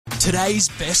Today's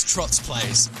best trots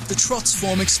plays, the Trots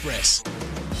Form Express.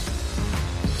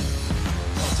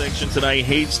 Section today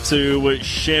heads to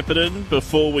Shepparton.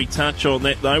 Before we touch on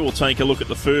that, though, we'll take a look at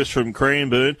the first from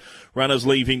Cranbourne. Runners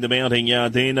leaving the mounting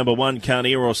yard there. Number 1,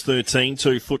 Carneros, 13.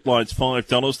 2, Footlights,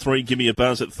 $5. 3, Gimme a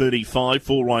Buzz at 35.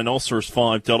 4, Rhinoceros,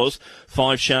 $5.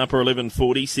 5, Sharper,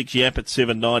 11.40. 6, Yap at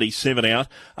 7.97 out.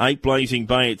 8, Blazing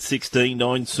Bay at 16.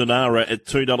 9, Sonara at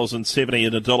 $2.70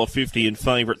 and $1.50 in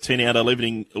favourite. 10 out,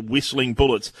 11, Whistling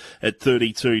Bullets at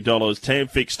 $32. Tab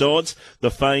fixed odds.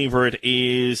 The favourite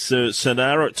is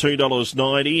Sonara at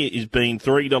 $2.90. It has been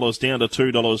 $3 down to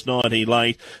 $2.90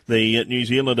 late. The New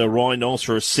Zealander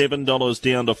Rhinoceros, $7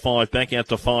 down to $5, back out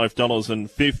to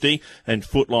 $5.50, and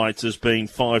Footlights has been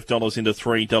 $5 into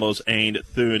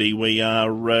 $3.30. We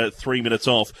are 3 minutes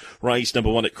off race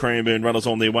number 1 at Cranbourne. Runners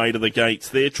on their way to the gates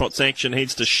there. Trots action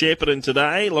heads to Shepparton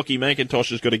today. Lockie McIntosh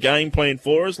has got a game plan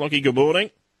for us. Lockie, good morning.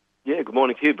 Yeah, good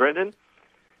morning to you, Brendan.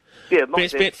 Yeah,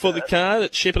 best bet for the card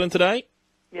at Shepparton today?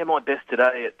 Yeah, my best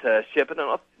today at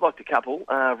Shepparton. I've liked a couple.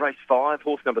 Race 5,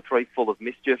 horse number 3, Full of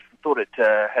Mischief. Thought it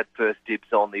had first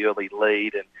dibs on the early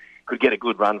lead and could get a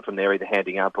good run from there, either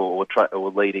handing up or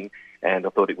leading, and I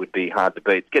thought it would be hard to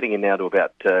beat. It's getting in now to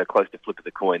about close to flip of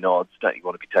the coin odds. Don't you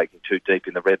want to be taking too deep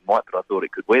in the red and white, but I thought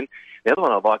it could win. The other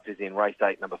one I liked is in race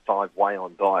 8, number 5, Way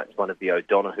On By. It's one of the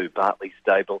O'Donoghue Bartley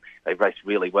stable. They raced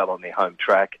really well on their home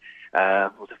track.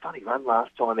 It was a funny run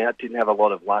last time out, didn't have a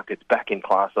lot of luck. It's back in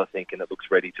class, I think, and it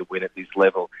looks ready to win at this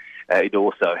level. It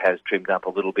also has trimmed up a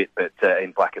little bit, but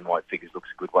in black and white figures looks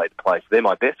a good way to play. So they're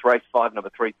my best. Race 5, number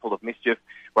 3, Full of Mischief.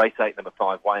 Race 8, number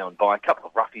 5, Way On By. A couple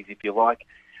of roughies, if you like.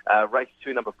 Race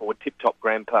 2, number 4, Tip Top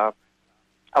Grandpa.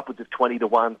 Upwards of 20 to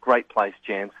 1. Great place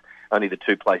chance. Only the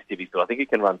 2 place divvies, but I think he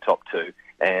can run top 2.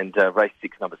 And race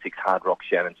 6, number 6, Hard Rock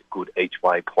Shannon's a good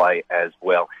each-way play as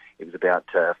well. It was about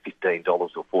 $15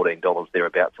 or $14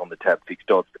 thereabouts on the tab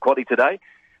fixed odds. The quaddy today,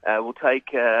 we'll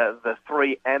take the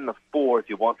 3 and the 4 if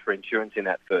you want for insurance in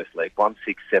that first leg. 1,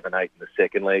 6, 7, 8 in the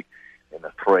second leg, and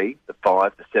the 3, the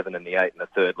 5, the 7 and the 8 in the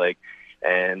third leg.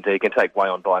 And you can take Way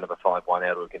On By, number 5, 1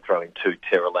 out, or you can throw in 2,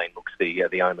 Terraline. Looks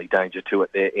the only danger to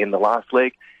it there in the last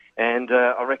leg. And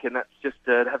I reckon that's just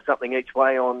to have something each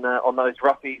way on those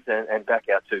roughies and back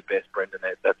our 2 best, Brendan.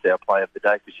 That's our play of the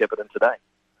day for Shepparton today.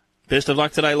 Best of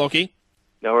luck today, Lockie.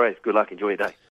 No worries. Good luck. Enjoy your day.